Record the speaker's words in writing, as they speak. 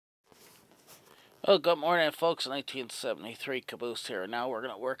Well, good morning, folks. 1973 Caboose here. Now we're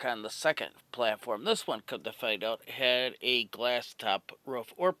going to work on the second platform. This one, come to find out, had a glass top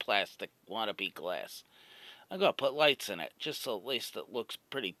roof or plastic wannabe glass. I'm going to put lights in it, just so at least it looks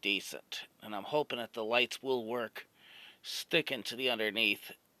pretty decent. And I'm hoping that the lights will work sticking to the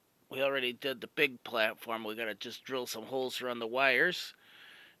underneath. We already did the big platform. We got to just drill some holes around the wires.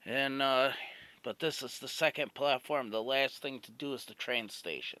 But this is the second platform. The last thing to do is the train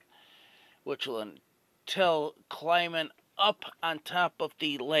station, which will entail climbing up on top of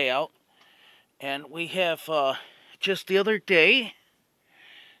the layout. And we have just the other day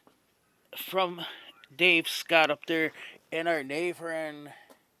from Dave Scott up there in our neighboring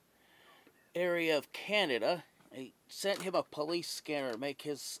area of Canada. I sent him a police scanner to make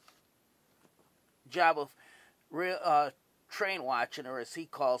his job of train watching, or as he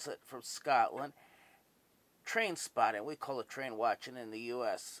calls it from Scotland, train spotting. We call it train watching in the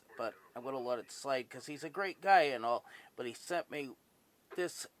U.S., but I'm going to let it slide because he's a great guy and all. But he sent me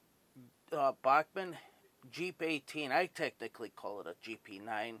this Bachmann Jeep 18. I technically call it a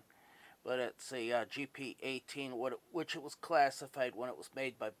GP9, but it's a GP18, which it was classified when it was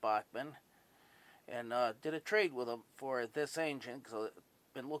made by Bachmann. And did a trade with him for this engine because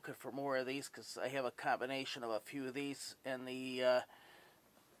I've been looking for more of these because I have a combination of a few of these and the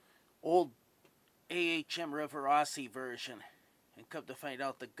old AHM River Aussie version, and come to find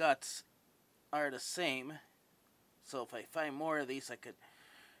out the guts are the same. So if I find more of these, I could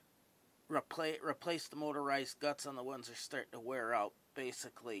replace the motorized guts on the ones that are starting to wear out,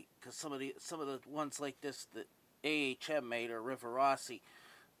 basically. Because some of the ones like this that AHM made or River Aussie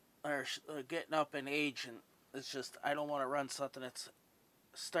are getting up in age, and it's just I don't want to run something that's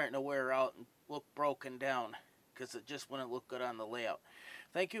starting to wear out and look broken down because it just wouldn't look good on the layout.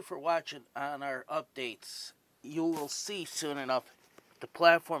 Thank you for watching on our updates. You will see soon enough the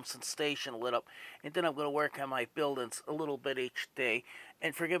platforms and station lit up. And then I'm going to work on my buildings a little bit each day.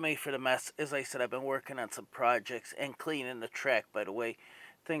 And forgive me for the mess. As I said, I've been working on some projects and cleaning the track, by the way.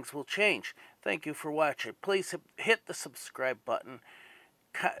 Things will change. Thank you for watching. Please hit the subscribe button.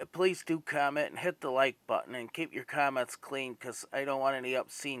 Please do comment and hit the like button and keep your comments clean because I don't want any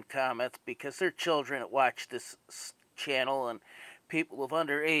obscene comments because there are children that watch this channel and people of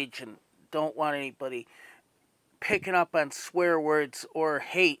underage and don't want anybody picking up on swear words or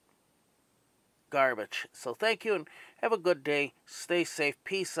hate garbage. So thank you and have a good day. Stay safe.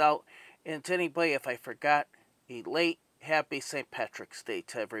 Peace out. And to anybody, if I forgot, a late happy St. Patrick's Day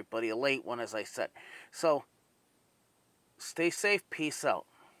to everybody. A late one, as I said. So stay safe. Peace out.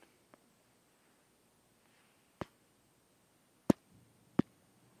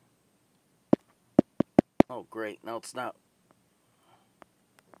 Oh, great. No, it's not.